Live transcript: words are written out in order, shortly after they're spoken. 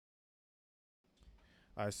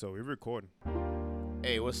Alright, so we're recording.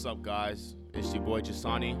 Hey, what's up, guys? It's your boy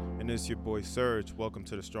Jasani. And it's your boy Serge. Welcome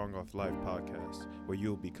to the Strong Off Life podcast, where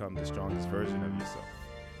you'll become the strongest version of yourself.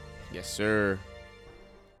 Yes, sir.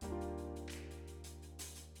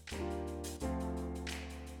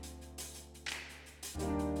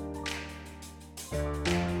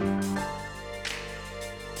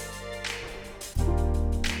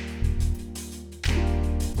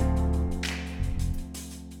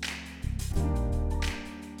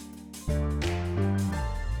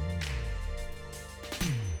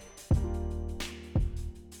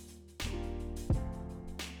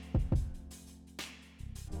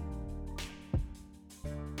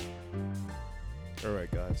 All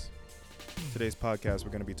right, guys. Today's podcast,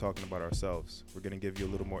 we're going to be talking about ourselves. We're going to give you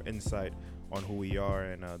a little more insight on who we are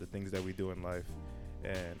and the things that we do in life.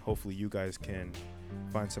 And hopefully you guys can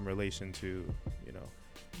find some relation to,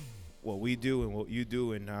 what we do and what you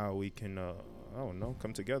do and how we can,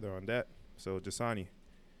 come together on that. So, Jasani,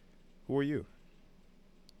 who are you?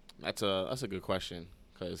 That's a good question,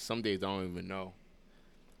 because some days I don't even know.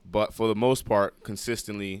 But for the most part,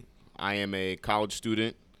 consistently, I am a college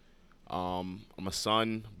student. I'm a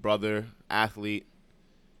son, brother, athlete,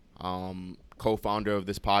 co-founder of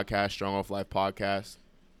this podcast, Strong Off Life podcast.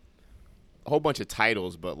 A whole bunch of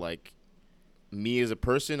titles, but like me as a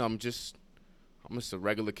person, I'm just a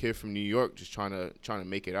regular kid from New York, just trying to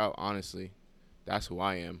make it out. Honestly, that's who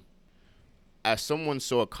I am. As someone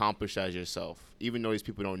so accomplished as yourself, even though these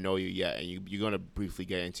people don't know you yet, and you're gonna briefly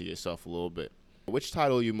get into yourself a little bit, which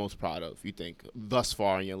title are you most proud of, you think, thus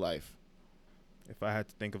far in your life? If I had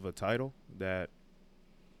to think of a title that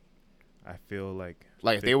I feel like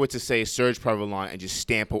if they were to say Serge Prevalon and just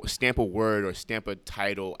stamp a word or stamp a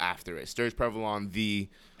title after it, Serge Prevalon the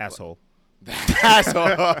asshole. Asshole.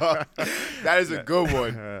 That is a good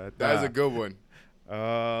one. That is a good one.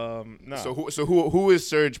 No. So who is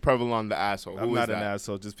Serge Prevalon the asshole? I'm not an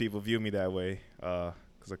asshole. Just people view me that way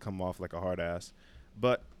because I come off like a hard ass.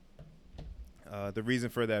 But the reason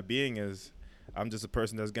for that being is I'm just a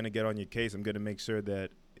person that's going to get on your case. I'm going to make sure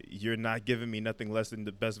that you're not giving me nothing less than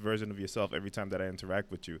the best version of yourself every time that I interact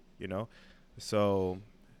with you, So,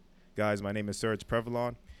 guys, my name is Serge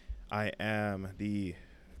Prevalon. I am the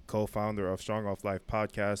co-founder of Strong Off Life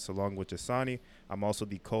podcast along with Jasani. I'm also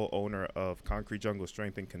the co-owner of Concrete Jungle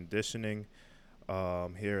Strength and Conditioning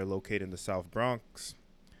here located in the South Bronx.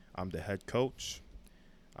 I'm the head coach.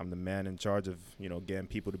 I'm the man in charge of, getting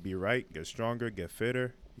people to be right, get stronger, get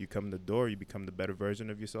fitter. You come in the door, you become the better version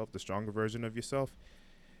of yourself, the stronger version of yourself.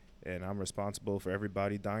 And I'm responsible for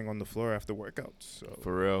everybody dying on the floor after workouts. So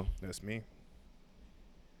for real, that's me.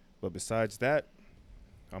 But besides that,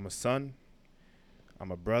 I'm a son, I'm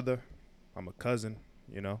a brother, I'm a cousin,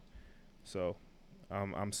 So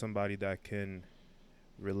I'm somebody that can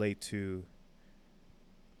relate to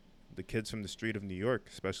the kids from the street of New York,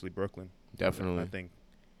 especially Brooklyn. Definitely.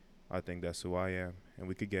 I think that's who I am. And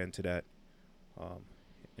we could get into that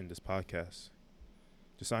in this podcast.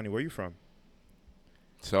 Jasani, where are you from?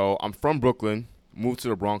 So I'm from Brooklyn. Moved to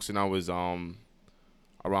the Bronx when I was around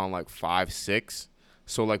like 5, 6.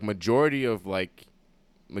 So like majority of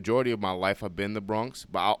my life I've been in the Bronx,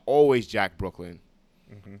 but I always jack Brooklyn.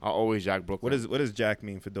 Mm-hmm. I always jack Brooklyn. What does jack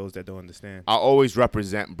mean for those that don't understand? I always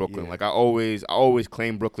represent Brooklyn. Yeah. Like I always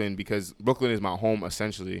claim Brooklyn because Brooklyn is my home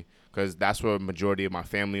essentially, because that's where a majority of my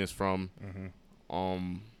family is from.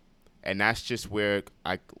 Mm-hmm. And that's just where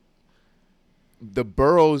the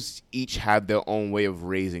boroughs each have their own way of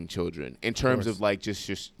raising children in terms of like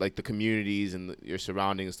just like the communities and your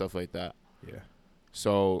surroundings and stuff like that. Yeah.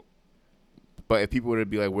 So, but if people were to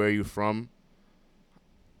be like, where are you from?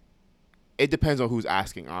 It depends on who's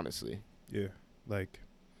asking, honestly. Yeah. Like,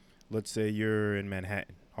 let's say you're in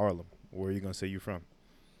Manhattan, Harlem. Where are you going to say you're from?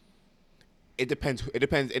 It depends. It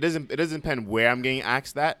doesn't depend where I'm getting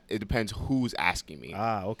asked that. It depends who's asking me.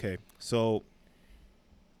 Okay. So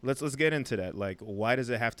let's get into that. Like, why does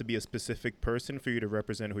it have to be a specific person for you to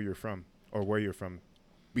represent who you're from or where you're from?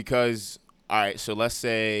 Because all right, so let's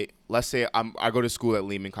say I go to school at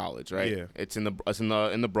Lehman College, right? Yeah. It's in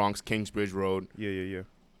the Bronx, Kingsbridge Road. Yeah.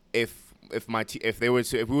 If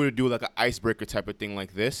we were to do like an icebreaker type of thing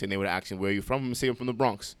like this, and they would ask me where are you from, I'm gonna say I'm from the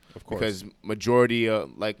Bronx. Of course. Because majority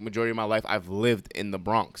of my life I've lived in the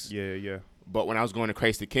Bronx. Yeah. But when I was going to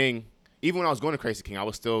Christ the King, even when I was going to Christ the King, I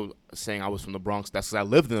was still saying I was from the Bronx. That's because I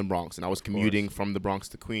lived in the Bronx and I was commuting from the Bronx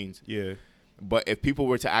to Queens. Yeah. But if people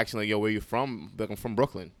were to ask me like, yo, where you from? Like, I'm from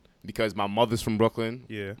Brooklyn. Because my mother's from Brooklyn.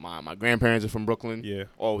 Yeah. My grandparents are from Brooklyn. Yeah.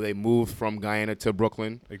 Oh, they moved from Guyana to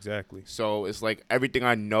Brooklyn. Exactly. So it's like everything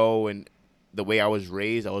I know and the way I was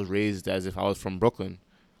raised as if I was from Brooklyn.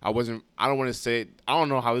 I don't want to say, I don't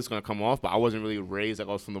know how this is going to come off, but I wasn't really raised like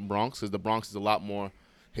I was from the Bronx, because the Bronx is a lot more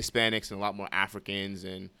Hispanics and a lot more Africans,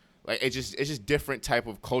 and like it's just different type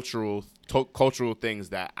of cultural things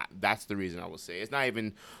that's the reason I would say. It's not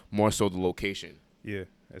even more so the location. Yeah,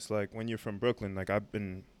 it's like when you're from Brooklyn, like I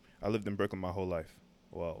lived in Brooklyn my whole life.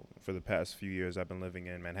 Well, for the past few years, I've been living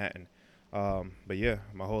in Manhattan. But yeah,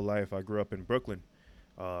 my whole life I grew up in Brooklyn,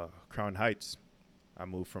 Crown Heights. I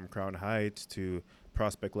moved from Crown Heights to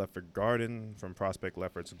Prospect Lefferts Garden, from Prospect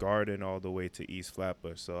Lefferts Garden all the way to East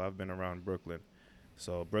Flatbush. So I've been around Brooklyn.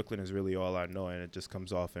 So Brooklyn is really all I know, and it just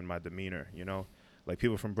comes off in my demeanor, you know? Like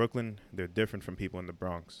people from Brooklyn, they're different from people in the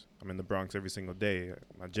Bronx. I'm in the Bronx every single day.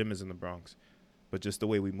 My gym is in the Bronx. But just the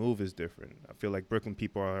way we move is different. I feel like Brooklyn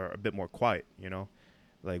people are a bit more quiet, you know?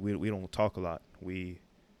 Like we don't talk a lot. We're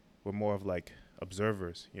more of like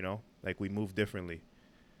observers, you know? Like we move differently.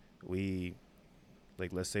 We,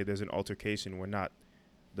 like, let's say there's an altercation, we're not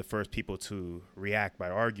the first people to react by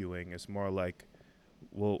arguing. It's more like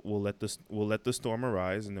we'll let the storm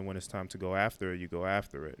arise, and then when it's time to go after it, you go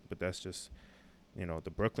after it. But that's just, you know, the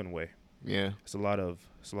Brooklyn way. Yeah. It's a lot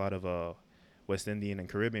of West Indian and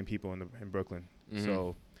Caribbean people in Brooklyn. Mm-hmm.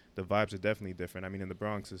 So the vibes are definitely different. I mean, in the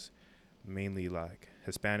Bronx is mainly like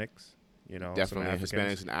Hispanics, you know, Definitely some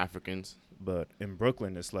Hispanics and Africans. But in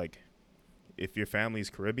Brooklyn, it's like if your family's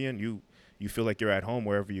Caribbean, you feel like you're at home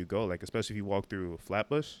wherever you go. Like especially if you walk through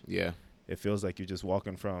Flatbush, Yeah. it feels like you're just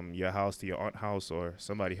walking from your house to your aunt's house or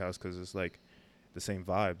somebody's house, because it's like the same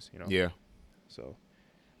vibes, you know. Yeah. So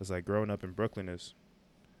it's like growing up in Brooklyn it's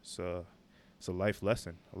a life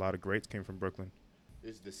lesson. A lot of greats came from Brooklyn.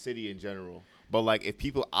 It's the city in general. But like if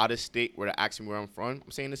people out of state were to ask me where I'm from,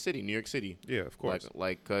 I'm saying the city, New York City. Yeah, of course.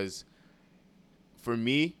 Like, cause for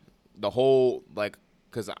me, the whole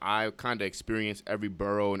cause I kind of experienced every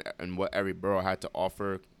borough and what every borough had to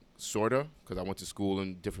offer, sorta. Cause I went to school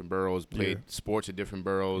in different boroughs, played sports at different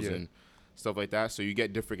boroughs and stuff like that. So you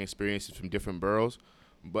get different experiences from different boroughs.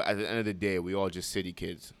 But at the end of the day, we all just city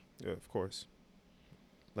kids. Yeah, of course.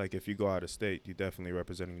 Like if you go out of state, you're definitely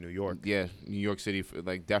representing New York. Yeah, New York City,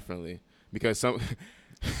 like definitely. Because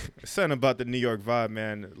something about the New York vibe,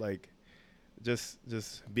 man. Like just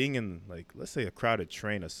being in, like, let's say a crowded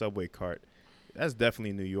train, a subway cart. That's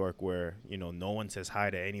definitely New York, where, you know, no one says hi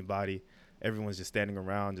to anybody. Everyone's just standing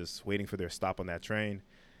around, just waiting for their stop on that train.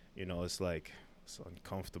 You know, it's like it's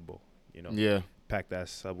uncomfortable. You know, yeah, pack that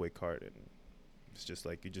subway cart, and it's just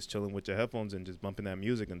like you're just chilling with your headphones and just bumping that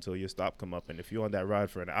music until your stop come up. And if you're on that ride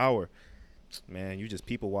for an hour, man, you just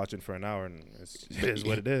people watching for an hour, and it is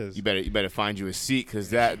what it is. You better find you a seat, because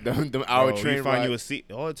that the hour train you find ride, you a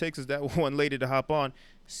seat. All it takes is that one lady to hop on.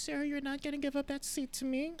 Sir, you're not gonna give up that seat to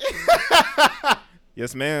me.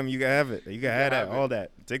 Yes, ma'am. You can have it. You can have that. All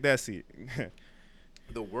that. Take that seat.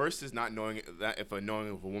 The worst is not knowing that if a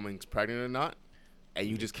woman's pregnant or not, and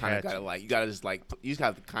you just kind of you just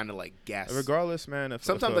have to kind of like guess. Regardless, man.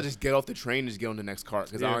 Sometimes I just get off the train and just get on the next cart,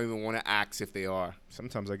 because I don't even want to ask if they are.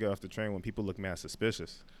 Sometimes I get off the train when people look mad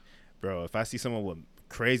suspicious. Bro, if I see someone with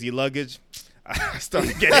crazy luggage, I start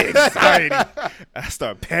getting anxiety. I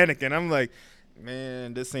start panicking. I'm like,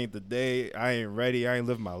 man, this ain't the day. I ain't ready. I ain't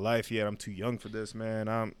lived my life yet. I'm too young for this,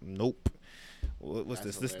 man. Nope. What's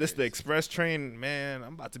this? This the express train, man.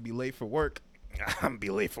 I'm about to be late for work. I'm gonna be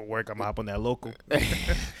late for work. I'm gonna hop on that local.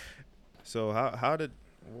 So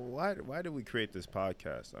why did we create this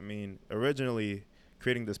podcast? I mean, originally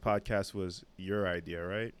creating this podcast was your idea,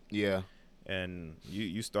 right? Yeah. And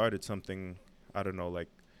you started something, I don't know, like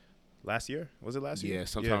last year? Was it last year? Yeah,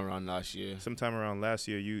 sometime around last year. Sometime around last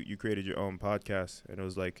year, you created your own podcast, and it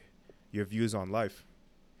was like your views on life.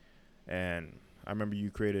 And I remember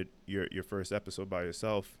you created your first episode by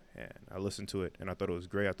yourself, and I listened to it, and I thought it was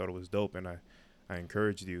great. I thought it was dope, and I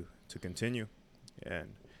encouraged you to continue.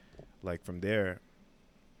 And like from there,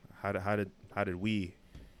 how did we,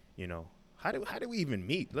 you know, how did we even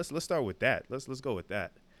meet? Let's start with that. Let's go with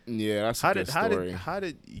that. Yeah, that's a good story. How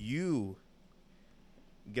did you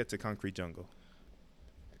get to Concrete Jungle?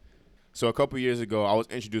 So a couple years ago, I was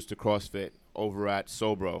introduced to CrossFit over at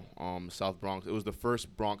Sobro, South Bronx. It was the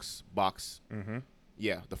first Bronx box. Mm-hmm.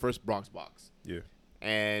 Yeah, the first Bronx box. Yeah.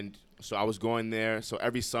 And so I was going there. So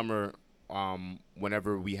every summer,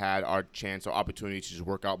 whenever we had our chance or opportunity to just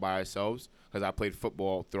work out by ourselves, because I played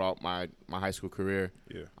football throughout my high school career,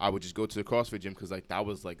 I would just go to the CrossFit gym, because like that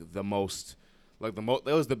was like the most. That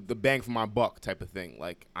was the bang for my buck type of thing.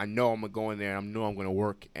 Like, I know I'm going to go in there, and I know I'm going to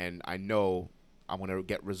work, and I know I'm going to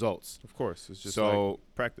get results. Of course. It's just so, like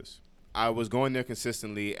practice. I was going there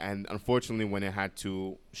consistently, and unfortunately, when it had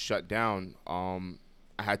to shut down,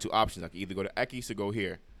 I had two options. I could either go to Equis or go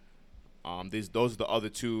here. Those are the other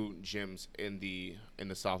two gyms in the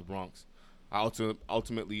South Bronx. I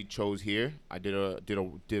ultimately chose here. I did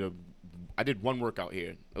one workout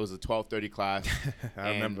here. It was a 12:30 class.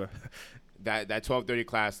 I remember. That 12:30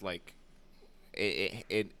 class, like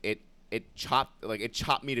it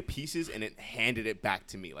chopped me to pieces and it handed it back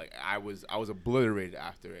to me. Like I was obliterated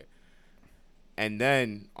after it. And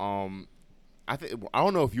then I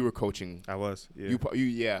don't know if you were coaching. I was. Yeah.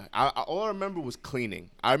 Yeah. All I remember was cleaning.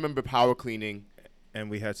 I remember power cleaning. And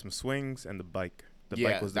we had some swings and the bike. The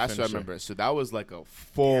Yeah, bike was the that's what I finisher. remember. So that was like a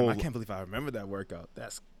full. Damn, I can't believe I remember that workout.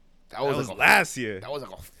 That was like last year. That was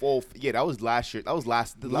like a full. Yeah, that was last year. That was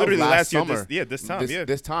Literally last year. summer. This time.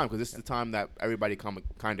 This time, because this is the time that everybody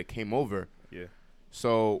kind of came over. Yeah.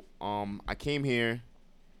 So I came here,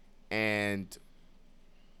 and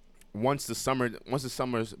once the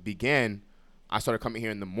summers began, I started coming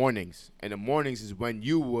here in the mornings. And the mornings is when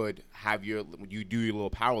you would have you do your little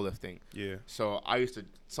powerlifting. Yeah. So I used to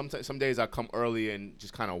some days I come early and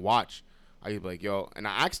just kind of watch. I used to be like, yo, and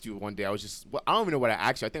I asked you one day. I was just, I don't even know what I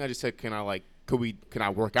asked you. I think I just said, can I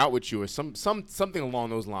work out with you or something along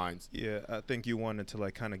those lines. Yeah, I think you wanted to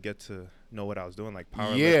like kind of get to know what I was doing, like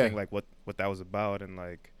powerlifting, Yeah. like what that was about, and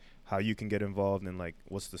like how you can get involved and like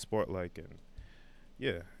what's the sport like, and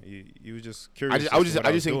yeah, you were just curious. I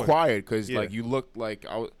just doing. inquired because Yeah. like you looked like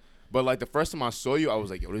but like the first time I saw you, I was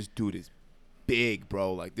like, yo, this dude is big,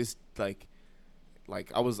 bro. Like this, like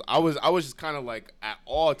I was just kind of like at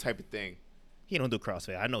all type of thing. He don't do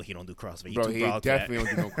CrossFit. I know he don't do CrossFit. Bro, he definitely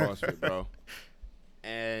don't do no CrossFit, bro.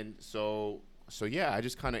 And so yeah, I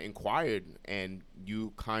just kind of inquired, and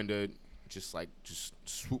you kind of just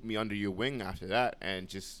swooped me under your wing after that, and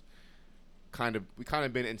just we kind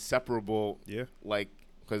of been inseparable. Yeah. Like,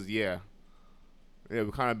 cause yeah, we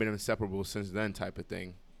kind of been inseparable since then, type of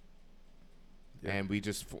thing. Yeah. And we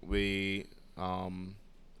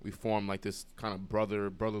formed like this kind of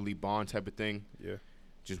brotherly bond type of thing. Yeah.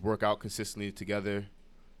 Just work out consistently together,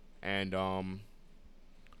 and kind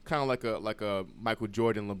of like a Michael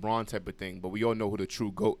Jordan, LeBron type of thing. But we all know who the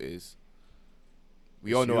true GOAT is.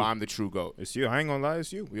 We all know I'm the true GOAT. It's you. I ain't gonna lie,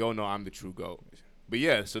 it's you. We all know I'm the true GOAT. But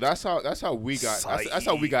yeah, so that's how we got that's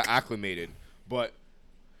how we got acclimated. But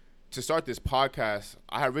to start this podcast,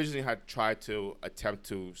 I originally had tried to attempt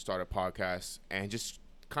to start a podcast and just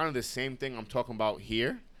kind of the same thing I'm talking about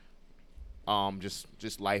here.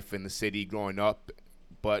 Just life in the city growing up.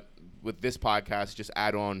 But with this podcast, just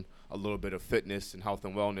add on a little bit of fitness and health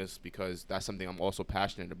and wellness, because that's something I'm also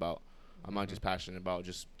passionate about. I'm not just passionate about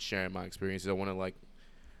just sharing my experiences. I want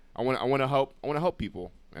to help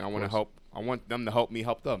people, and I want them to help me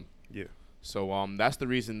help them. Yeah. So that's the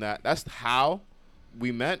reason that's how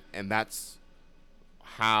we met, and that's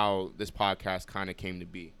how this podcast kind of came to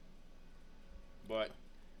be. But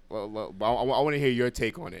well, I want to hear your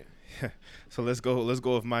take on it. So let's go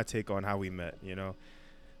with my take on how we met, you know.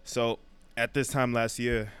 So at this time last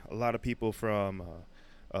year, a lot of people from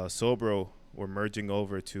Sobro were merging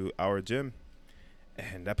over to our gym,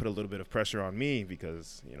 and that put a little bit of pressure on me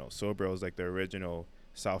because, you know, Sobro is like the original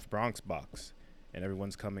South Bronx box, and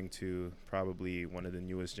everyone's coming to probably one of the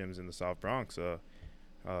newest gyms in the South Bronx,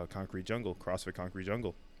 Concrete Jungle, CrossFit Concrete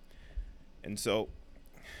Jungle. And so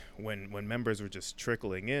when members were just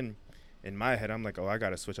trickling in my head, I'm like, oh, I got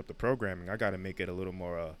to switch up the programming. I got to make it a little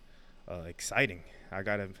more exciting. I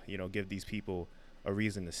got to, you know, give these people a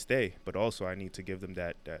reason to stay, but also I need to give them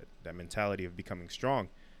that mentality of becoming strong,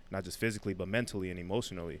 not just physically, but mentally and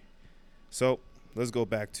emotionally. So let's go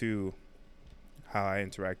back to how I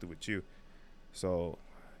interacted with you. So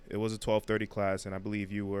it was a 12:30 class, and I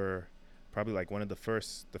believe you were probably like one of the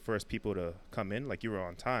first people to come in. Like you were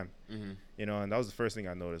on time, you know, and that was the first thing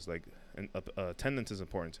I noticed. Like, attendance is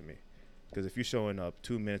important to me, because if you're showing up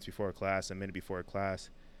 2 minutes before a class, a minute before a class,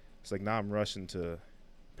 it's like now I'm rushing to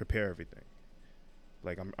prepare everything.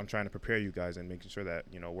 Like I'm trying to prepare you guys and making sure that,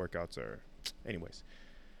 you know, workouts are. Anyways,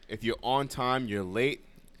 if you're on time, you're late.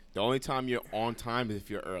 The only time you're on time is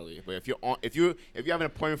if you're early. But if you have an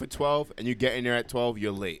appointment for 12 and you get in there at 12,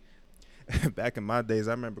 you're late. back in my days,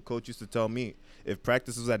 I remember coach used to tell me if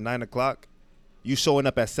practice was at 9 o'clock, you showing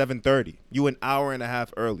up at 7:30. You an hour and a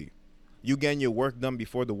half early. You getting your work done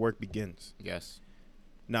before the work begins. Yes.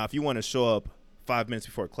 Now, if you want to show up 5 minutes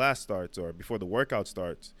before class starts or before the workout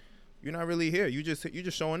starts, you're not really here. You're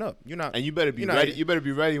just showing up. You're not. And you better be ready. You better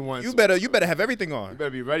be ready once. You better have everything on. You better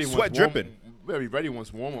be ready. Sweat dripping. You better be ready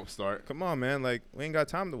once warm up start. Come on, man. Like, we ain't got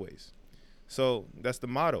time to waste. So that's the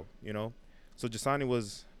motto, you know. So Jasani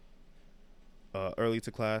was early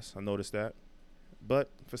to class. I noticed that, but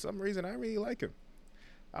for some reason I really like him.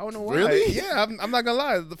 I don't know why. Really? Yeah, I'm not gonna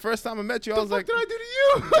lie. The first time I met you, I was like, "What did I do to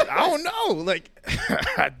you?" I don't know. Like,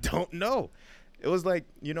 I don't know. It was like,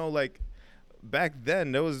 like back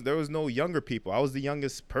then there was no younger people. I was the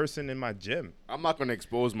youngest person in my gym. I'm not gonna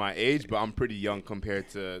expose my age, but I'm pretty young compared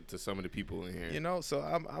to some of the people in here. So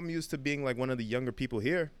I'm used to being like one of the younger people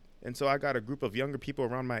here, and so I got a group of younger people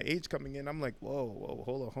around my age coming in. I'm like, whoa,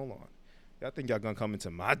 hold on. Y'all think y'all gonna come into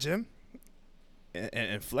my gym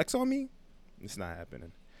and flex on me? It's not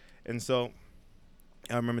happening. And so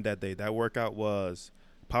I remember that day. That workout was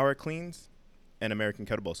power cleans and American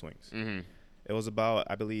kettlebell swings. Mm-hmm. It was about,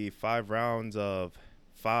 I believe, 5 rounds of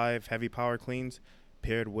 5 heavy power cleans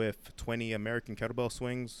paired with 20 American kettlebell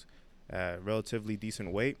swings at relatively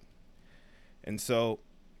decent weight. And so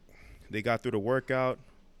they got through the workout.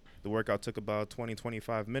 The workout took about 20,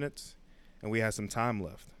 25 minutes, and we had some time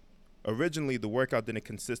left. Originally, the workout didn't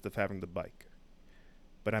consist of having the bike,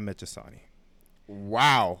 but I met Jasani.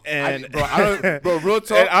 Wow. And bro, real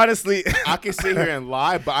talk. And honestly, I can sit here and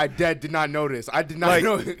lie, but I did not know this. I did not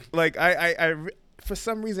know. Like I for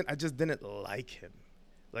some reason I just didn't like him.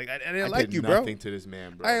 Like I didn't like you, bro. Nothing to this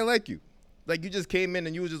man, bro. I didn't like you. Like you just came in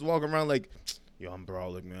and you was just walking around like, yo, I'm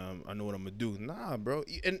brolic, man. I know what I'm gonna do. Nah, bro.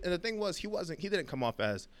 And the thing was, he didn't come off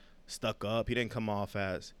as stuck up. He didn't come off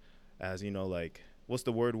as like, what's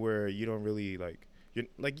the word where you don't really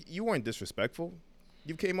you weren't disrespectful.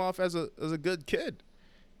 You came off as a good kid.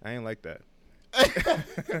 I ain't like that.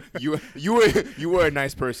 you were a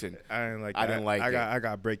nice person. I didn't like that. I didn't like it. I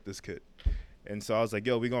got break this kid. And so I was like,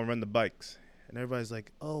 yo, we gonna run the bikes. And everybody's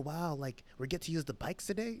like, oh wow, like we get to use the bikes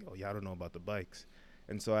today? Oh yeah, I don't know about the bikes.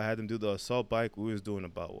 And so I had them do the assault bike. We was doing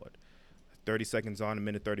about 30 seconds on, a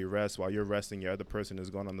minute 30 rest. While you're resting, your other person is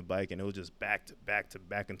going on the bike, and it was just back to back to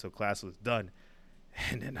back until class was done.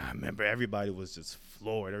 And then I remember everybody was just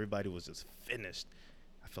floored. Everybody was just finished.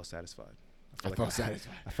 I felt satisfied. I felt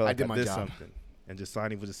satisfied. I felt like I did my job. something. And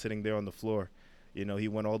Jasani was just sitting there on the floor. He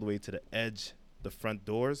went all the way to the edge, the front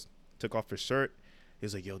doors, took off his shirt. He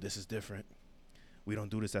was like, yo, this is different. We don't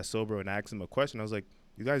do this at sober. And I asked him a question. I was like,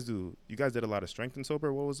 you guys did a lot of strength in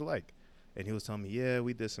sober? What was it like? And he was telling me, yeah,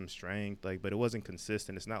 we did some strength, but it wasn't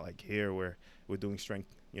consistent. It's not like here where we're doing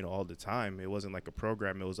strength, all the time. It wasn't like a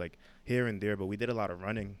program. It was like here and there, but we did a lot of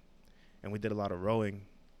running, and we did a lot of rowing,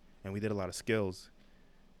 and we did a lot of skills.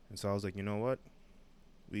 And so I was like, you know what?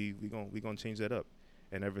 We gonna change that up.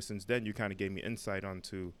 And ever since then, you kind of gave me insight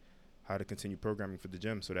onto how to continue programming for the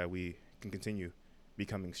gym so that we can continue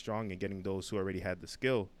becoming strong and getting those who already had the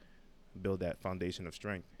skill build that foundation of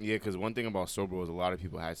strength. Yeah, because one thing about sober was a lot of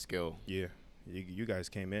people had skill. Yeah. You guys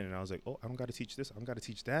came in, and I was like, oh, I don't got to teach this. I don't got to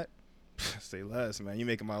teach that. Say less, man. You're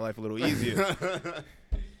making my life a little easier.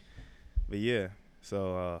 But, yeah.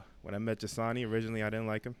 So, when I met Jasani, originally I didn't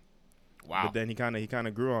like him. Wow. But then he kind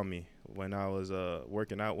of grew on me. When I was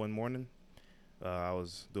working out one morning, I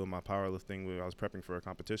was doing my powerlifting. I was prepping for a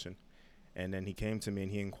competition. And then he came to me,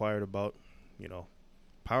 and he inquired about,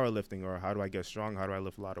 powerlifting, or how do I get strong? How do I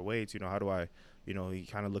lift a lot of weights? How do I, he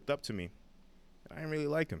kind of looked up to me. I didn't really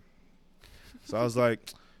like him. So I was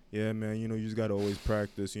like, yeah, man, you just got to always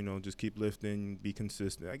practice, just keep lifting, be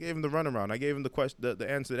consistent. I gave him the runaround. I gave him the question, the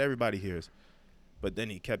answer that everybody hears. But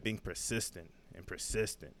then he kept being persistent and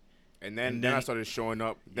persistent. And then I started showing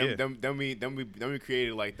up. Then we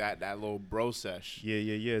created like that little bro sesh. Yeah.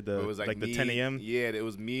 It was like me, the 10 a.m. Yeah, it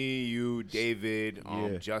was me, you, David,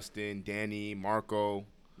 Justin, Danny, Marco.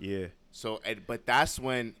 Yeah. So, but that's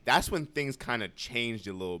when things kind of changed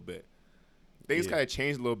a little bit. Things kind of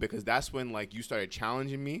changed a little bit because that's when like you started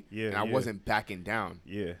challenging me, and I wasn't backing down.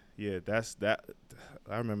 Yeah. That's that.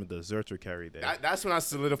 I remember the Zercher carry day. That's when I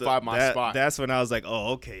solidified my spot. That's when I was like,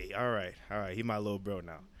 oh, okay, all right, he my little bro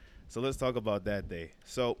now. So let's talk about that day.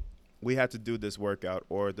 So we had to do this workout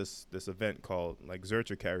or this event called like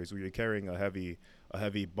Zercher carries, where you're carrying a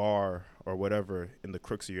heavy bar or whatever in the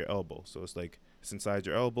crooks of your elbow. So it's like it's inside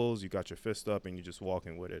your elbows. You got your fist up and you're just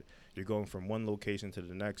walking with it. You're going from one location to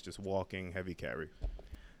the next, just walking, heavy carry.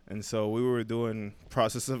 And so we were doing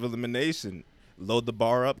process of elimination. Load the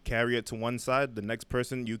bar up, carry it to one side. The next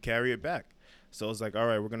person, you carry it back. So it's like, all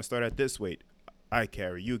right, we're going to start at this weight. I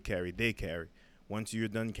carry, you carry, they carry. Once you're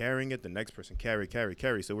done carrying it, the next person carry.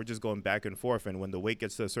 So we're just going back and forth. And when the weight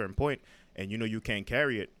gets to a certain point and you can't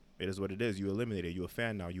carry it, it is what it is. You eliminate it. You a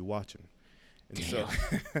fan now. You watching. And so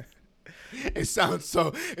it sounds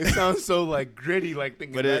so like gritty, like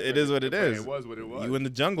thinking. But it is what it is. It was what it was. You in the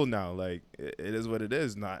jungle now. Like it is what it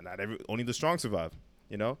is. Not only the strong survive.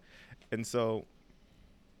 And so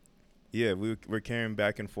yeah, we're carrying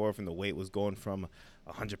back and forth, and the weight was going from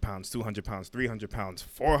 100 pounds, 200 pounds, 300 pounds,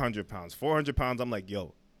 400 pounds, 400 pounds. I'm like,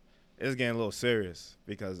 yo, it's getting a little serious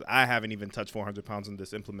because I haven't even touched 400 pounds on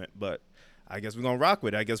this implement, but I guess we're gonna rock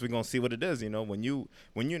with it. I guess we're gonna see what it is. You know, when you,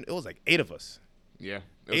 it was like 8 of us. Yeah,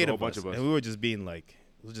 it was Eight a whole of bunch us, of us. and we were just being like,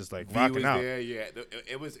 it was just like V rocking was out. there, yeah.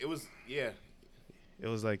 It was yeah. It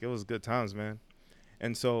was good times, man.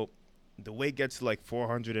 And so the weight gets to like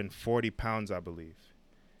 440 pounds, I believe.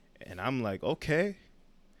 And I'm like, okay,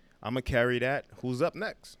 I'm going to carry that. Who's up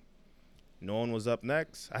next? No one was up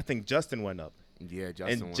next. I think Justin went up. Yeah,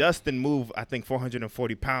 Justin. And Justin moved, I think,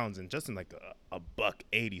 440 pounds. And Justin like a buck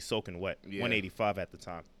 80 soaking wet, Yeah. 185 at the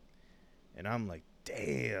time. And I'm like,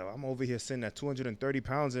 damn, I'm over here sitting at 230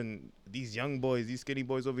 pounds, and these young boys, these skinny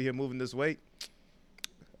boys over here moving this weight.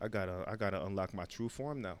 I gotta unlock my true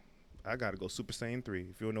form now. I gotta go Super Saiyan 3.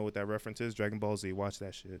 If you don't know what that reference is, Dragon Ball Z, watch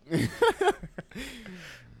that shit.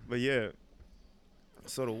 But yeah,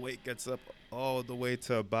 so the weight gets up all the way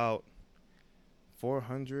to about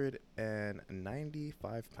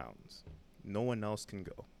 495 pounds. No one else can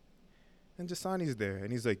go. And Jasani's there,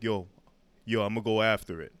 and he's like, yo, I'm gonna go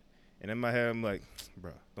after it. And in my head, I'm like,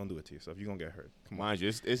 bro, don't do it to yourself. You're going to get hurt. Come on. Mind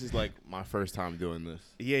you, this is like my first time doing this.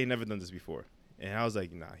 He ain't never done this before. And I was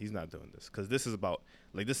like, nah, he's not doing this. Because this is about,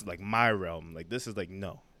 like, this is like my realm. Like, this is like,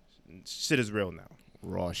 no. Shit is real now.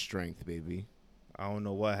 Raw strength, baby. I don't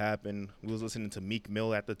know what happened. We was listening to Meek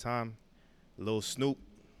Mill at the time, Lil Snoop.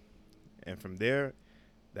 And from there,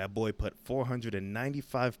 that boy put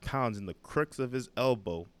 495 pounds in the crooks of his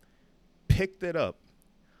elbow, picked it up,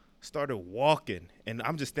 started walking, and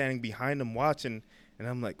I'm just standing behind him watching, and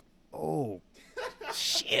I'm like, oh,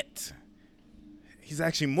 shit. He's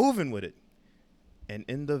actually moving with it. And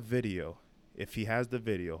in the video, if he has the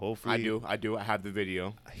video, hopefully. I do. I have the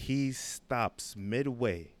video. He stops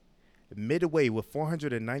midway with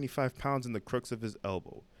 495 pounds in the crooks of his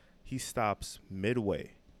elbow. He stops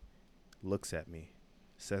midway, looks at me,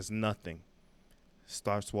 says nothing,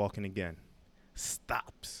 starts walking again,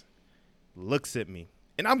 stops, looks at me.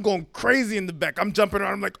 And I'm going crazy in the back. I'm jumping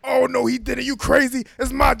around. I'm like, oh, no, he did it. You crazy?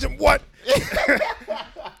 It's my jump. What?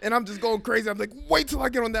 And I'm just going crazy. I'm like, wait till I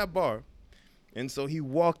get on that bar. And so he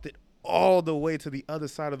walked it all the way to the other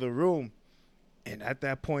side of the room. And at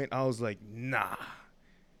that point, I was like, nah,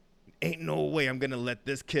 ain't no way I'm going to let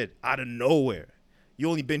this kid out of nowhere. You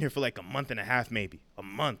only been here for like a month and a half, maybe. A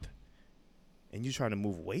month. And you trying to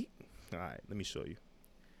move weight? All right, let me show you.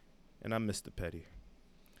 And I'm Mr. Petty.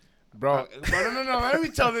 Bro, no. Let me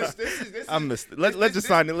tell this. This is. I'm Mr. Let's just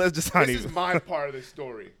sign it. Let's just sign it. This is my part of the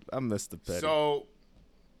story. I'm Mr. Petty. So,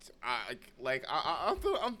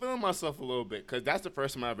 I'm feeling myself a little bit because that's the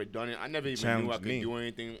first time I ever done it. I never even knew I could do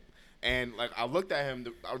anything, and like I looked at him.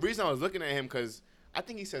 The reason I was looking at him because I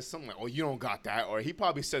think he said something like, "Oh, you don't got that," or he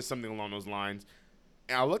probably said something along those lines.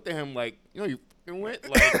 And I looked at him like, you fucking went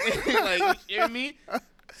like, like you know what I mean?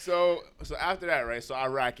 So after that, right? So I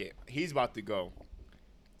rack it. He's about to go.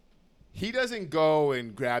 He doesn't go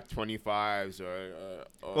and grab 25s or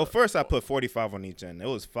well, first I put 45 on each end. It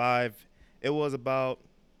was 5. It was about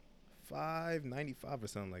 595 or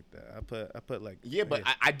something like that. I put like but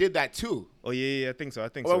I did that too. Oh yeah, I think so.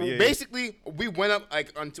 Well, Yeah, basically, we went up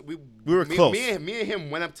like until we were close. Me and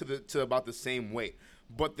him went up to about the same weight.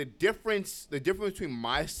 But the difference between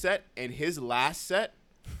my set and his last set,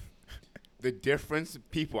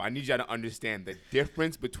 people, I need y'all to understand the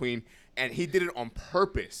difference between, and he did it on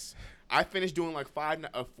purpose. I finished doing like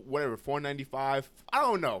 495. I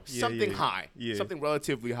don't know, something high, something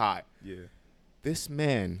relatively high. Yeah. This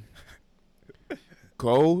man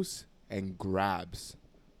goes and grabs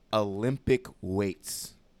Olympic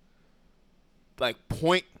weights, like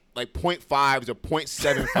 0.5s or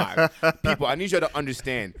 0.75. People, I need you to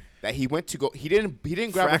understand that he went to go. He didn't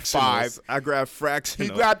grab a 5. I grabbed fractional.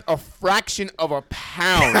 He grabbed a fraction of a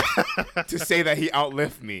pound to say that he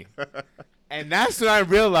outlifted me. And that's when I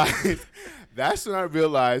realized.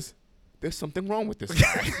 There's something wrong with this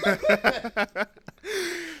guy.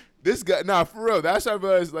 This guy, nah, for real. That's when I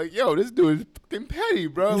realized, like, yo, this dude is fucking petty,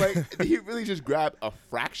 bro. Like, he really just grabbed a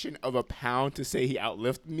fraction of a pound to say he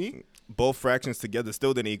outlifted me. Both fractions together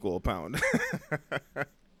still didn't equal a pound.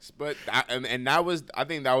 But I think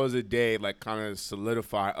that was a day like kind of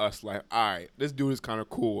solidify us like, all right, this dude is kind of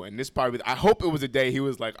cool, and this probably I hope it was a day he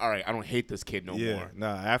was like, all right, I don't hate this kid no more.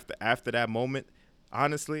 Nah, after that moment,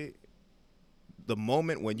 honestly, the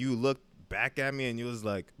moment when you looked back at me and you was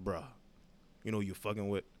like, bruh, you know who you fucking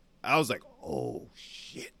with, I was like, oh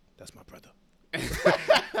shit, that's my brother.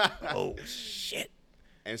 Oh shit.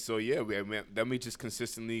 And so then we just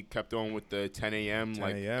consistently kept on with the 10 a.m.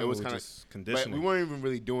 Like it was kind of conditioning. But we weren't even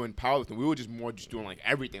really doing powerlifting. We were just doing like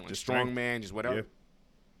everything, like just strongman, just whatever. Yeah,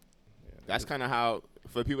 that's kind of how,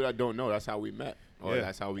 for people that don't know, that's how we met. Or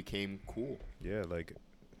that's how we became cool. Yeah, like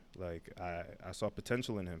Like I saw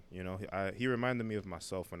potential in him. You know, he reminded me of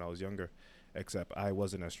myself when I was younger, except I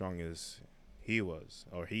wasn't as strong as he was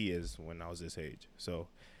or he is when I was this age. So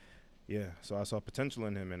yeah, so I saw potential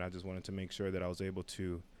in him, and I just wanted to make sure that I was able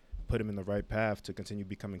to put him in the right path to continue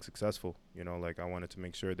becoming successful. You know, like I wanted to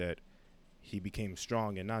make sure that he became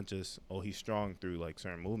strong, and not just, oh, he's strong through like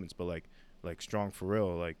certain movements, but like strong for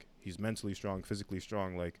real. Like he's mentally strong, physically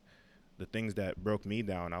strong. Like the things that broke me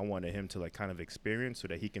down, I wanted him to like kind of experience so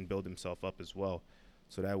that he can build himself up as well.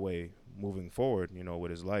 So that way, moving forward, you know,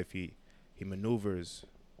 with his life, he maneuvers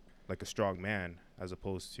like a strong man as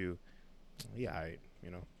opposed to, yeah,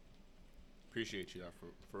 you know, Appreciate you that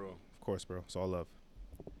for real. of course, bro. It's all love.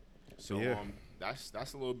 So Yeah. that's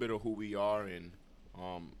a little bit of who we are and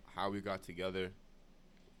how we got together.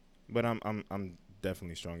 But I'm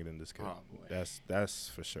definitely stronger than this kid. Oh, boy. That's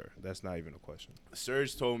for sure. That's not even a question.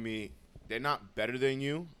 Serge told me they're not better than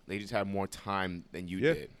you. They just have more time than you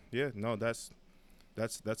Yeah. did. Yeah, no, that's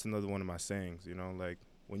another one of my sayings, you know, like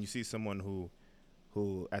when you see someone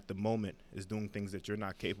who at the moment is doing things that you're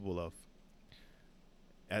not capable of,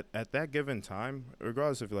 at that given time,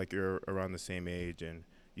 regardless if like you're around the same age and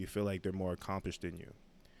you feel like they're more accomplished than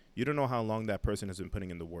you don't know how long that person has been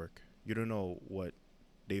putting in the work. You don't know what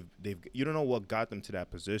they've you don't know what got them to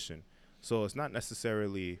that position. So it's not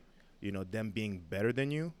necessarily, you know, them being better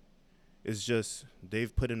than you. It's just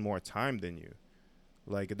they've put in more time than you.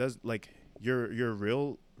 Like it does, like your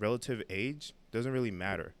real relative age doesn't really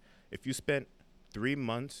matter. If you spent 3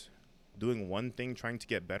 months doing one thing trying to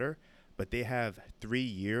get better, but they have 3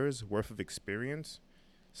 years worth of experience,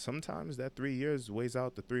 sometimes that 3 years weighs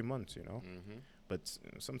out the 3 months, you know. Mm-hmm. But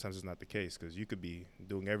sometimes it's not the case, because you could be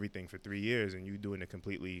doing everything for 3 years and you doing it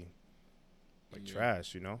completely like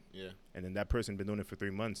trash, you know. Yeah. And then that person been doing it for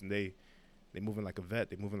 3 months, and they moving like a vet,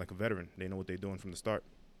 they moving like a veteran. They know what they're doing from the start.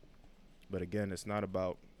 But again, it's not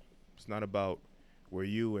about where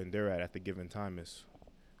you and they're at the given time. Is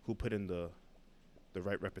who put in the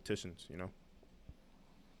right repetitions, you know.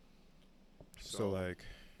 So like,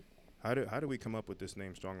 how do we come up with this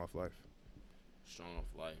name, Strong Off Life? Strong Off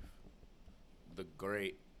Life. The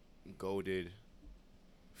great, goated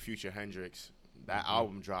Future Hendrix. That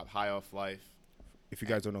album dropped, High Off Life. If you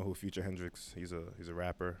guys don't know who Future Hendrix, he's a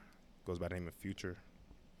rapper, goes by the name of Future.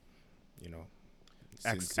 You know,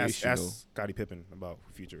 ask Scottie Pippen about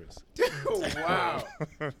who Future is. Wow.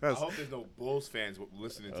 I hope there's no Bulls fans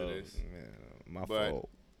listening to this. Man, fault.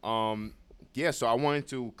 Yeah, so I wanted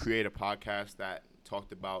to create a podcast that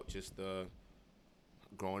talked about just the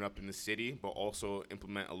growing up in the city, but also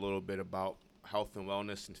implement a little bit about health and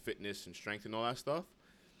wellness and fitness and strength and all that stuff.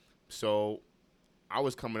 So I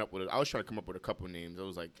was trying to come up with a couple of names. I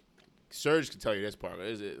was like, Serge can tell you this part.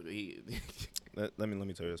 Is it let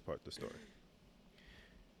me tell you this part of the story.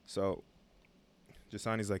 So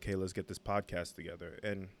Jasani's like, hey, let's get this podcast together.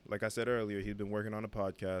 And like I said earlier, he'd been working on a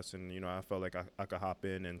podcast, and, you know, I felt like I could hop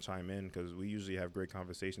in and chime in because we usually have great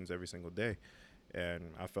conversations every single day.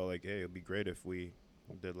 And I felt like, hey, it'd be great if we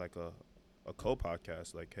did like a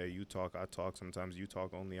co-podcast. Like, hey, you talk, I talk. Sometimes you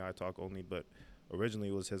talk only, I talk only. But originally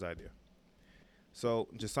it was his idea. So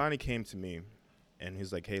Jasani came to me, and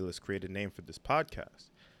he's like, hey, let's create a name for this podcast.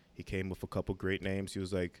 He came with a couple great names. He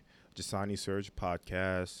was like, Jasani Serge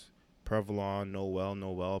Podcast, Prevalon,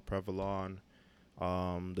 Noel, Prevalon,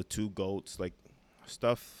 the Two Goats, like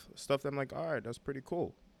stuff that I'm like, all right, that's pretty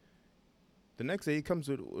cool. The next day he comes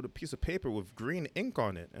with a piece of paper with green ink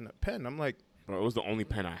on it and a pen. I'm like, bro, it was the only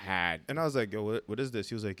pen I had. And I was like, yo, what is this?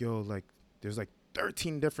 He was like, yo, like there's like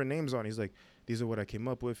 13 different names on it. He's like, these are what I came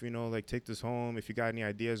up with, you know, like take this home. If you got any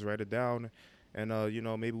ideas, write it down. And, you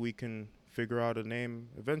know, maybe we can figure out a name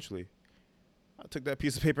eventually. I took that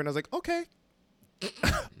piece of paper and I was like, okay,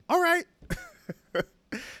 all right.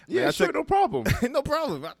 Yeah, Man, sure, no problem. No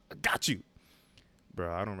problem. I got you.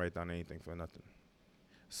 Bro, I don't write down anything for nothing.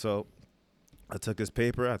 So I took his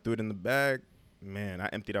paper. I threw it in the bag. Man, I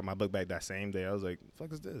emptied out my book bag that same day. I was like, the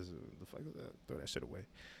fuck is this? The fuck is that? Throw that shit away.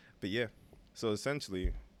 But yeah, so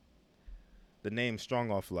essentially, the name Strong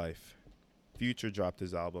Off Life. Future dropped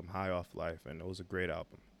his album High Off Life, and it was a great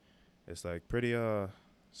album. It's like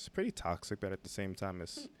it's pretty toxic, but at the same time,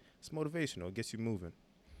 it's motivational. It gets you moving.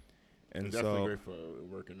 And it's definitely great for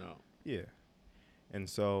working out. Yeah. And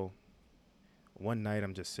so one night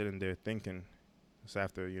I'm just sitting there thinking, it's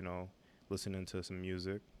after, you know, listening to some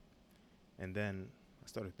music. And then I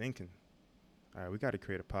started thinking, all right, we got to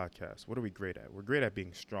create a podcast. What are we great at? We're great at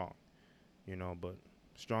being strong, you know, but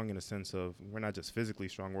strong in the sense of we're not just physically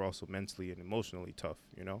strong, we're also mentally and emotionally tough,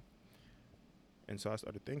 you know? And so I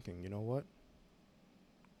started thinking, you know what?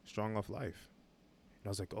 Strong Off Life. And I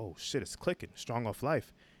was like, oh, shit, it's clicking. Strong Off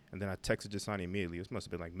Life. And then I texted Jasani immediately. It must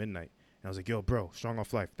have been like midnight. And I was like, yo, bro, Strong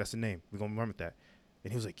Off Life. That's the name. We're going to run with that.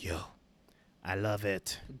 And he was like, yo, I love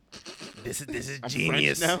it. This is I'm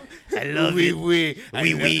genius. French now? I love Oui, it. oui.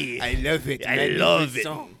 Oui, oui. I love it. I Magnificent love it.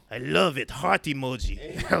 song. I love it. Heart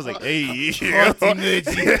emoji. I was like, hey. Heart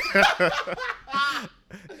emoji.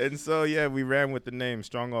 And so, yeah, we ran with the name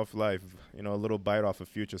Strong Off Life. You know, a little bite off of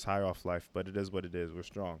Future's High Off Life. But it is what it is. We're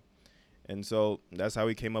strong. And so that's how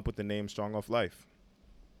we came up with the name Strong Off Life.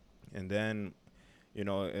 And then, you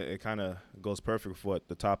know, it kind of goes perfect with what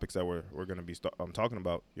the topics that we're going to be talking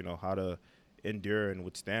about. You know, how to endure and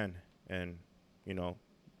withstand and, you know,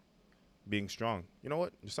 being strong. You know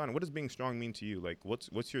what, Jasani, what does being strong mean to you? Like,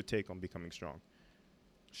 what's your take on becoming strong?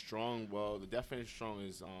 Strong, well, the definition of strong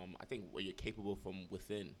is, I think, what you're capable from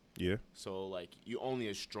within. Yeah. So, like, you're only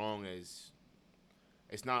as strong as,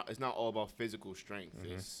 it's not all about physical strength.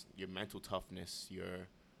 Mm-hmm. It's your mental toughness, your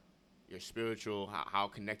spiritual, how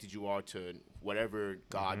connected you are to whatever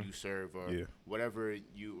God Mm-hmm. you serve, or whatever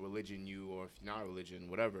religion you, or if you're not a religion,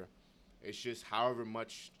 whatever. It's just however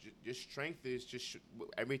much your strength is, just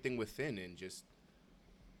everything within, and just,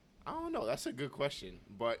 I don't know. That's a good question,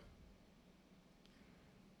 but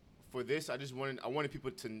for this, I wanted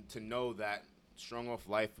people to know that Strong Off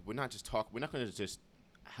Life, we're not going to just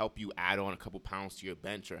help you add on a couple pounds to your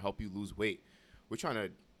bench or help you lose weight. We're trying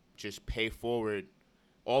to just pay forward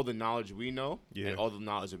all the knowledge we know and all the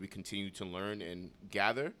knowledge that we continue to learn and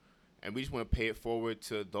gather. And we just want to pay it forward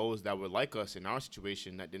to those that were like us in our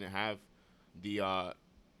situation that didn't have the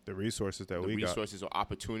resources that we got. Resources or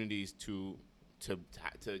opportunities to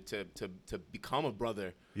become a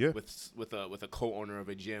brother with a co-owner of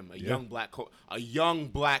a gym, a young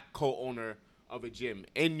black co-owner of a gym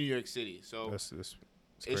in New York City. So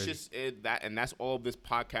it's just that, and that's all this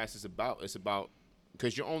podcast is about. It's about,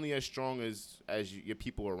 because you're only as strong as your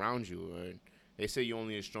people around you. Or they say you're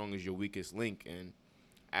only as strong as your weakest link. And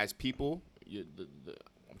as people,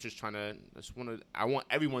 I'm just trying to. I want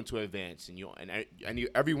everyone to advance, and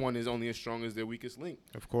everyone is only as strong as their weakest link.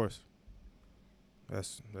 Of course.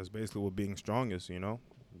 That's basically what being strong is. You know,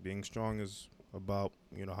 being strong is about,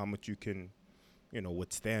 you know, how much you can, you know,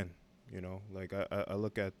 withstand. You know, like I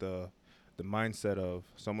look at the mindset of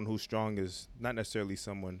someone who's strong is not necessarily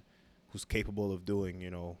someone who's capable of doing, you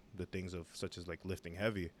know, the things of such as like lifting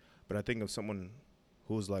heavy, but I think of someone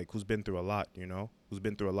who's been through a lot, you know, who's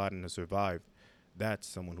been through a lot and has survived. That's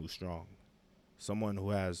someone who's strong. Someone who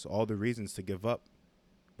has all the reasons to give up,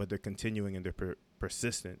 but they're continuing and they're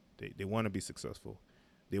persistent. They want to be successful.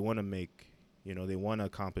 They want to make, you know, they want to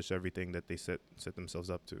accomplish everything that they set themselves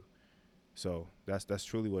up to. So that's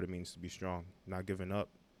truly what it means to be strong. Not giving up.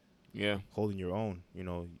 Yeah. Holding your own. You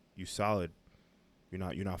know, you solid. You're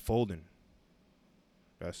not folding.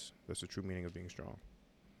 That's the true meaning of being strong.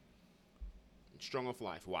 Strong Off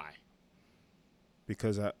Life. Why?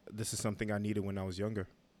 Because this is something I needed when I was younger.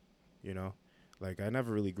 You know, like I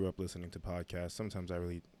never really grew up listening to podcasts. Sometimes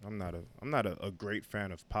I'm not a great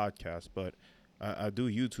fan of podcasts, but I do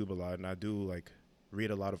YouTube a lot, and I do like read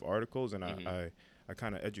a lot of articles, and I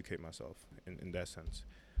kind of educate myself in that sense.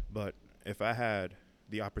 But if I had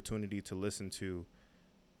the opportunity to listen to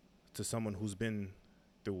someone who's been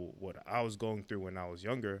through what I was going through when I was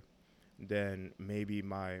younger, then maybe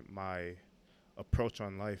my approach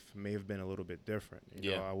on life may have been a little bit different.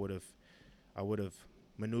 You know, I would have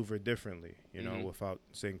maneuvered differently, you know, without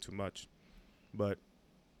saying too much. But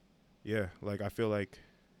yeah, like I feel like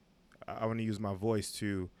I want to use my voice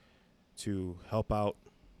to help out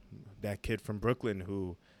that kid from Brooklyn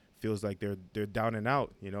who feels like they're down and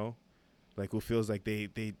out, you know, like who feels like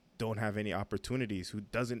they don't have any opportunities, who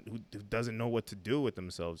doesn't know what to do with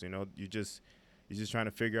themselves. You know, you're just trying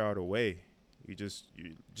to figure out a way. You're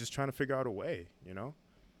just trying to figure out a way, you know?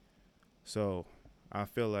 So I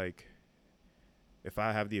feel like if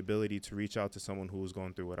I have the ability to reach out to someone who was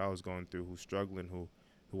going through what I was going through, who's struggling, who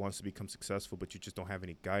wants to become successful, but you just don't have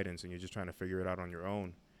any guidance and you're just trying to figure it out on your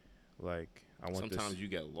own. Like sometimes you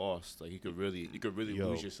get lost. Like you could really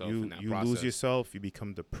lose yourself in that process. You lose yourself, you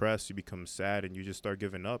become depressed, you become sad, and you just start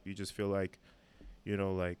giving up. You just feel like, you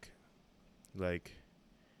know, like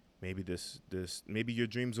maybe maybe your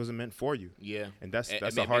dreams wasn't meant for you. Yeah. And that's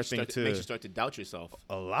a hard thing to. It makes you start to doubt yourself.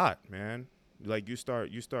 A lot, man. Like you start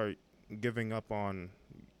giving up on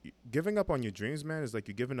your dreams, man. It's like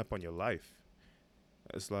you're giving up on your life.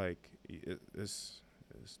 It's like it's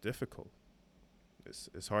difficult.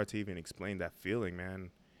 It's hard to even explain that feeling,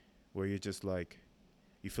 man, where you're just like,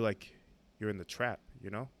 you feel like you're in the trap,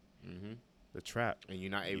 you know? Mm-hmm. The trap. And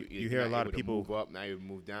you're not able. You hear a lot of people move up. Now you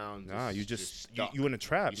move down. Nah, you in a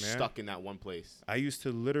trap, you're man. Stuck in that one place. I used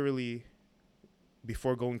to literally,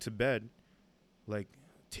 before going to bed, like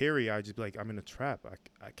teary-eyed, just be like, I'm in a trap.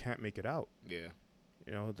 I can't make it out. Yeah.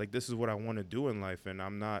 You know, like this is what I want to do in life, and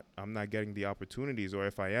I'm not getting the opportunities, or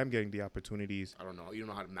if I am getting the opportunities, I don't know. You don't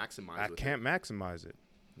know how to maximize I with can't maximize it.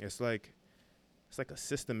 It's like a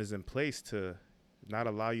system is in place to not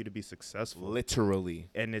allow you to be successful. Literally.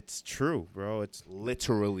 And it's true, bro. It's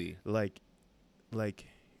literally like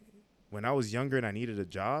when I was younger and I needed a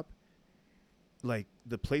job, like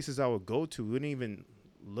the places I would go to wouldn't even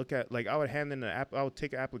look at, like I would hand in I would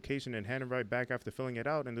take an application and hand it right back after filling it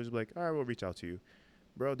out, and they're just like, all right, we'll reach out to you.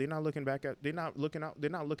 Bro, they're not looking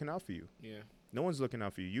out for you. Yeah. No one's looking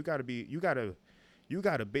out for you. You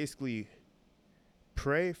gotta basically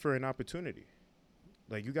pray for an opportunity.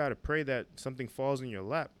 Like you gotta pray that something falls in your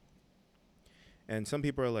lap. And some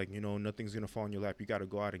people are like, nothing's gonna fall in your lap. You gotta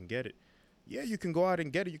go out and get it. Yeah, you can go out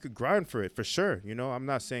and get it. You could grind for it for sure. I'm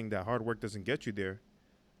not saying that hard work doesn't get you there.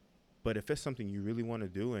 But if it's something you really want to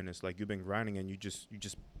do, and it's like you've been grinding and you just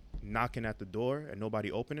knocking at the door and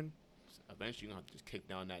nobody opening, eventually you're gonna have to just kick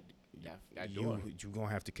down that door. You're gonna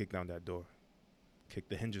have to kick down that door, kick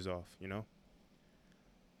the hinges off.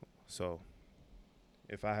 So,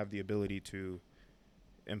 if I have the ability to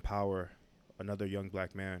empower another young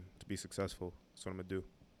black man to be successful, that's what I'm gonna do.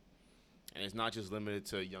 And it's not just limited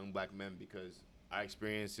to young black men, because our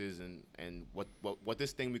experiences and what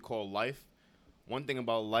this thing we call life. One thing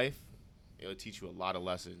about life, it'll teach you a lot of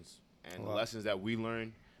lessons, and the lessons that we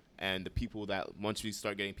learn, and the people that once we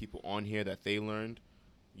start getting people on here that they learned,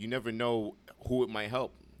 you never know who it might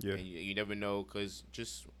help. Yeah. And you never know, because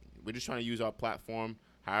we're just trying to use our platform,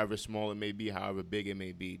 however small it may be, however big it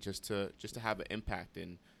may be, just to have an impact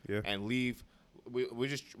and leave.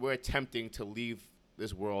 We're attempting to leave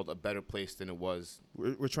this world a better place than it was.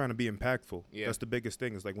 We're trying to be impactful. Yeah. That's the biggest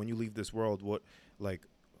thing. Is like when you leave this world,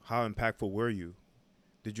 how impactful were you?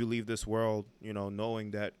 Did you leave this world,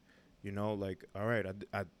 knowing that, all right,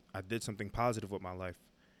 I did something positive with my life.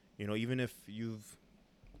 Even if you've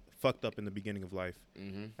fucked up in the beginning of life,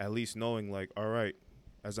 at least knowing all right,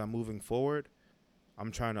 as I'm moving forward,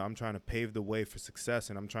 I'm trying to pave the way for success,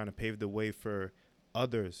 and I'm trying to pave the way for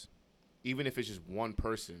others. Even if it's just one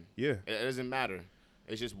person. Yeah. It doesn't matter.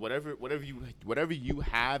 It's just whatever you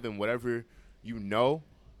have and whatever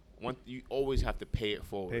you always have to pay it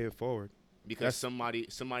forward. Pay it forward. Because somebody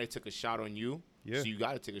took a shot on you, yeah. So you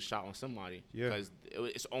got to take a shot on somebody. Yeah. Because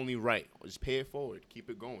it's only right. Just pay it forward. Keep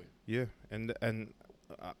it going. Yeah, and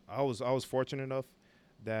I was fortunate enough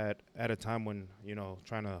that at a time when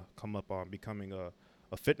trying to come up on becoming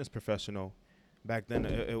a fitness professional, back then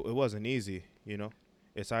it wasn't easy.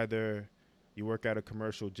 It's either you work at a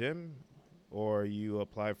commercial gym or you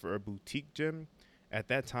apply for a boutique gym. At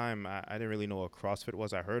that time, I didn't really know what CrossFit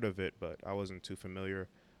was. I heard of it, but I wasn't too familiar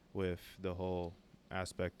with the whole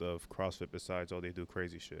aspect of CrossFit besides, they do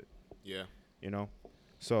crazy shit. Yeah.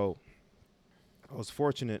 So I was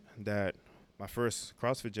fortunate that my first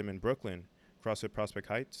CrossFit gym in Brooklyn, CrossFit Prospect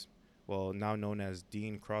Heights, now known as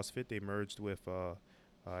Dean CrossFit, they merged with,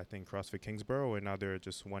 I think, CrossFit Kingsborough, and now they're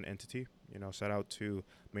just one entity. Shout out to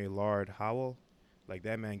Maylard Howell. Like,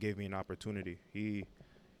 that man gave me an opportunity. He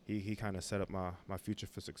kind of set up my future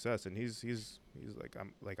for success, and he's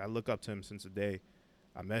I look up to him since the day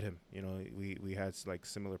I met him. We had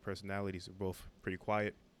similar personalities. We're both pretty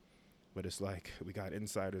quiet, but it's like we got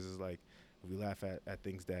insiders. It's like we laugh at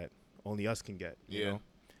things that only us can get. You know?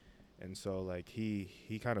 And so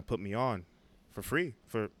he kind of put me on for free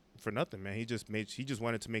for nothing, man. He just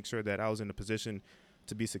wanted to make sure that I was in a position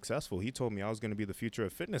to be successful. He told me I was going to be the future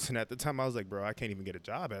of fitness, and at the time I was like, bro, I can't even get a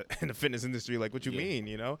job in the fitness industry. Like, what you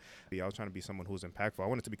mean? I was trying to be someone who was impactful. I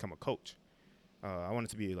wanted to become a coach. I wanted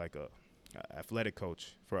to be like a athletic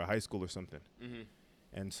coach for a high school or something. Mm-hmm.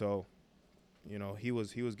 And so, he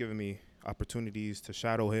was giving me opportunities to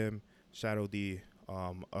shadow him, shadow the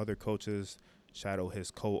other coaches, shadow his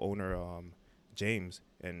co-owner James,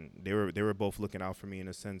 and they were both looking out for me in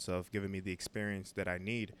a sense of giving me the experience that I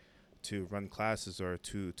need to run classes or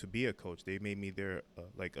to be a coach. They made me their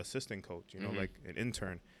assistant coach, like an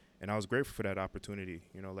intern, and I was grateful for that opportunity.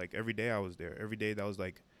 Every day I was there. Every day that was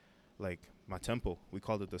like my temple. We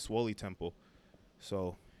called it the Swoley Temple.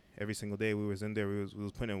 So every single day we was in there, we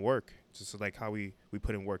was putting in work, just like how we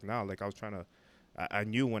put in work now. Like, I was trying to, I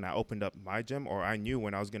knew when I opened up my gym, or I knew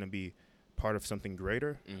when I was gonna be part of something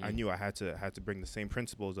greater. I knew I had to bring the same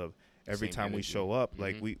principles of every time energy. We show up,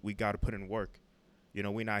 like we got to put in work.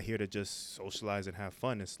 We're not here to just socialize and have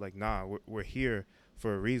fun. It's like, nah, we're here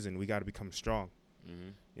for a reason. We got to become strong.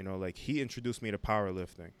 He introduced me to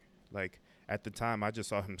powerlifting. At the time, I just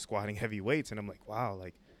saw him squatting heavy weights, and I'm like, wow,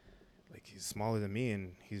 like he's smaller than me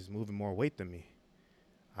and he's moving more weight than me.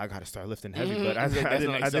 I gotta start lifting heavy. But I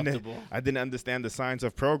That's didn't understand the science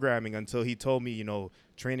of programming until he told me,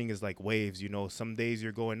 training is like waves. Some days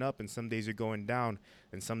you're going up and some days you're going down,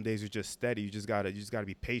 and some days you're just steady. You just gotta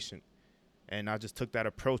be patient. And I just took that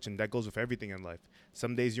approach, and that goes with everything in life.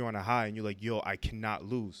 Some days you're on a high and you're like, yo, I cannot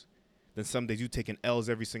lose. Then some days you taking L's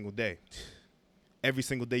every single day. Every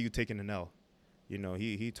single day you taking an L.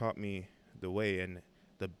 He taught me the way, and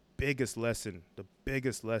the biggest lesson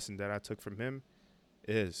that I took from him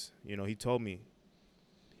is, he told me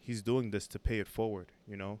he's doing this to pay it forward,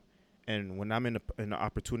 And when I'm in an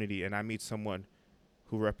opportunity and I meet someone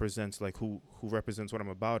who represents who represents what I'm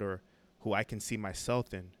about, or who I can see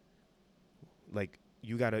myself in, like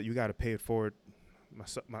you gotta pay it forward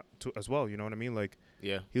as well. You know what I mean? Like,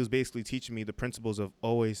 yeah. He was basically teaching me the principles of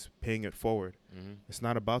always paying it forward. Mm-hmm. It's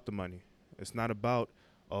not about the money. It's not about,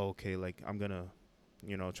 like I'm gonna,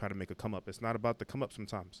 try to make a come up. It's not about the come up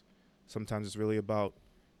sometimes. Sometimes it's really about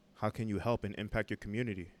how can you help and impact your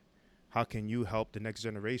community? How can you help the next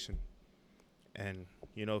generation? And,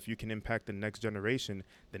 if you can impact the next generation,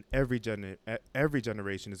 then every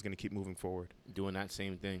generation is going to keep moving forward. Doing that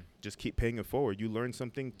same thing. Just keep paying it forward. You learn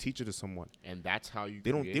something, teach it to someone. And that's how you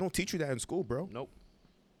They don't teach you that in school, bro. Nope.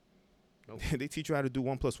 They teach you how to do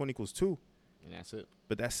 1 + 1 = 2. And that's it.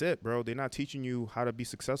 But that's it, bro. They're not teaching you how to be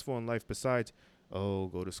successful in life besides,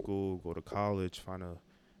 go to school, go to college, find a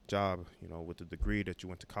job, with the degree that you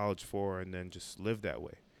went to college for, and then just live that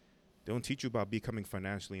way. They don't teach you about becoming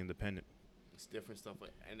financially independent. It's different stuff.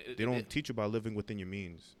 They don't teach you about living within your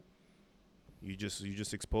means. You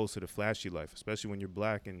just exposed to the flashy life, especially when you're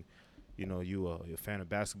black and, you're a fan of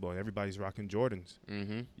basketball and everybody's rocking Jordans.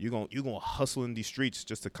 Mm-hmm. You gonna hustle in these streets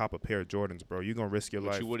just to cop a pair of Jordans, bro. You're gonna risk your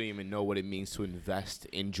life. You wouldn't even know what it means to invest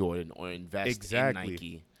in Jordan or invest in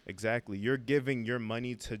Nike. Exactly. You're giving your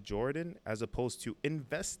money to Jordan as opposed to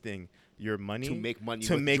investing your money to make money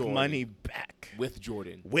money back with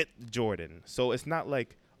Jordan. So it's not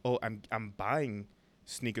like, I'm buying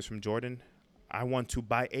sneakers from Jordan. I want to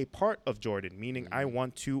buy a part of Jordan, meaning I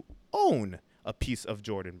want to own a piece of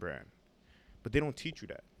Jordan brand. But they don't teach you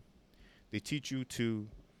that. They teach you to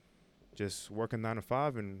just work a 9 to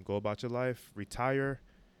 5 and go about your life, retire.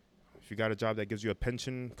 If you got a job that gives you a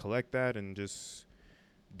pension, collect that and just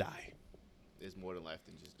die. There's more to life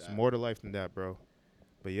than just that. There's more to life than that, bro.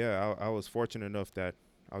 But yeah, I was fortunate enough that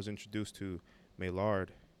I was introduced to Maylard,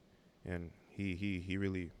 and he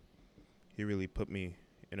really put me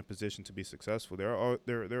in a position to be successful. There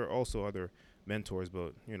are also other mentors,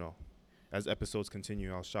 but as episodes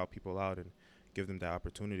continue, I'll shout people out and give them that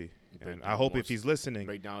opportunity. And I hope if he's listening,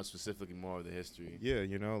 break down specifically more of the history. Yeah,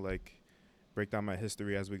 break down my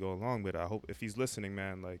history as we go along. But I hope if he's listening,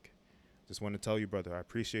 man, just want to tell you, brother, I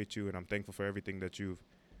appreciate you and I'm thankful for everything that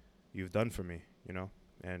you've done for me,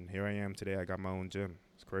 And here I am today. I got my own gym.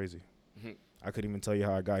 It's crazy. Mm-hmm. I couldn't even tell you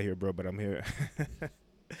how I got here, bro, but I'm here.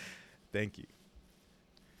 Thank you.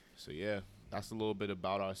 So yeah, that's a little bit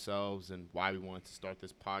about ourselves and why we wanted to start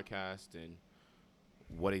this podcast and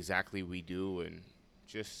what exactly we do and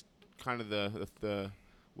just kind of the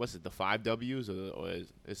what's it, the 5 W's or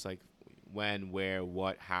it's like when, where,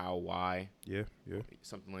 what, how, why. Yeah.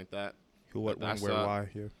 Something like that. Who, what, when, where, why.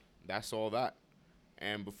 Yeah. That's all that.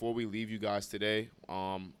 And before we leave you guys today, I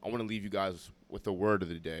want to leave you guys with the word of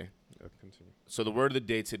the day. Yeah, continue. So the word of the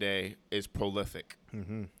day today is prolific.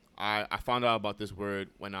 Mm-hmm. I found out about this word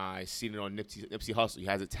when I seen it on Nipsey Hussle. He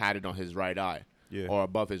has it tatted on his right eye, or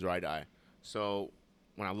above his right eye. So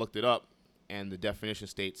when I looked it up, and the definition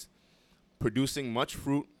states, producing much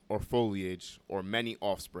fruit or foliage or many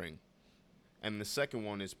offspring. And the second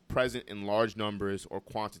one is present in large numbers or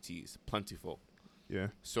quantities, plentiful. Yeah.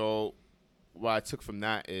 So what I took from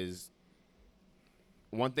that is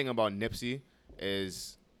one thing about Nipsey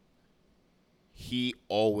is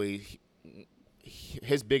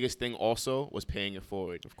his biggest thing also was paying it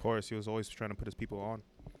forward. Of course, he was always trying to put his people on.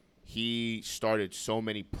 He started so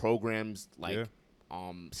many programs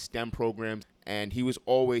STEM programs, and he was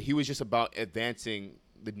just about advancing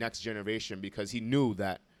the next generation because he knew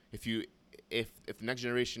that if the next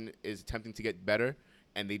generation is attempting to get better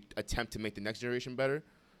and they attempt to make the next generation better,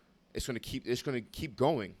 it's gonna keep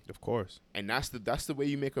going. Of course. And that's the way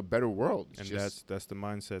you make a better world. That's the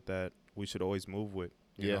mindset that we should always move with.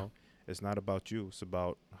 You know? It's not about you. It's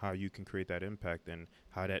about how you can create that impact and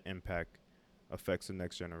how that impact affects the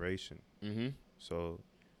next generation. Mm-hmm. So,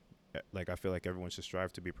 I feel like everyone should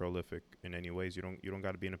strive to be prolific in any ways. You don't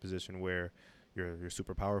got to be in a position where you're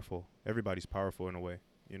super powerful. Everybody's powerful in a way.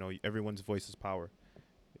 Everyone's voice is power.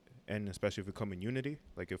 And especially if we come in unity,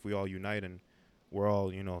 like if we all unite and we're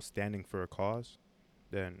all, standing for a cause,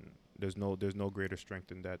 then there's no greater strength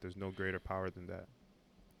than that. There's no greater power than that.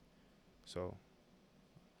 So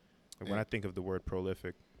like, when I think of the word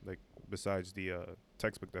prolific, like besides the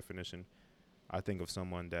textbook definition, I think of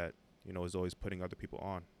someone that, you know, is always putting other people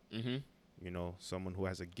on. Mm-hmm. You know, someone who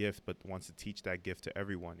has a gift but wants to teach that gift to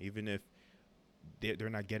everyone, even if they're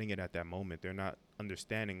not getting it at that moment. They're not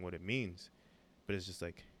understanding what it means. But it's just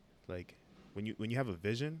like when you have a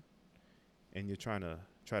vision and you're trying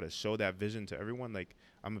to show that vision to everyone, like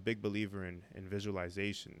I'm a big believer in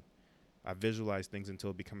visualization. I visualize things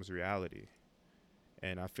until it becomes reality.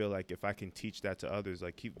 And I feel like if I can teach that to others,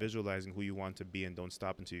 like keep visualizing who you want to be and don't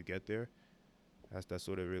stop until you get there. That's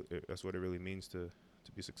what it really means to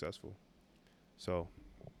be successful. So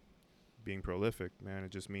being prolific, man,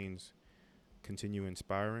 it just means continue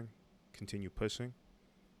inspiring, continue pushing,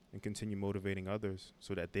 and continue motivating others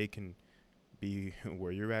so that they can be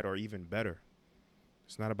where you're at or even better.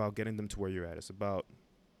 It's not about getting them to where you're at. It's about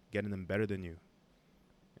getting them better than you.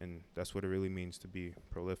 And that's what it really means to be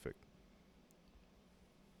prolific.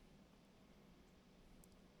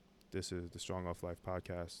 This is the Strong Off Life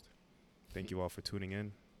podcast. Thank you all for tuning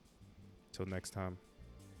in. Till next time,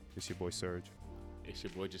 it's your boy Serge. It's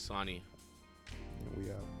your boy Jasani. And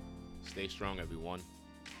we out. Stay strong, everyone.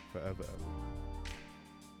 Forever, ever.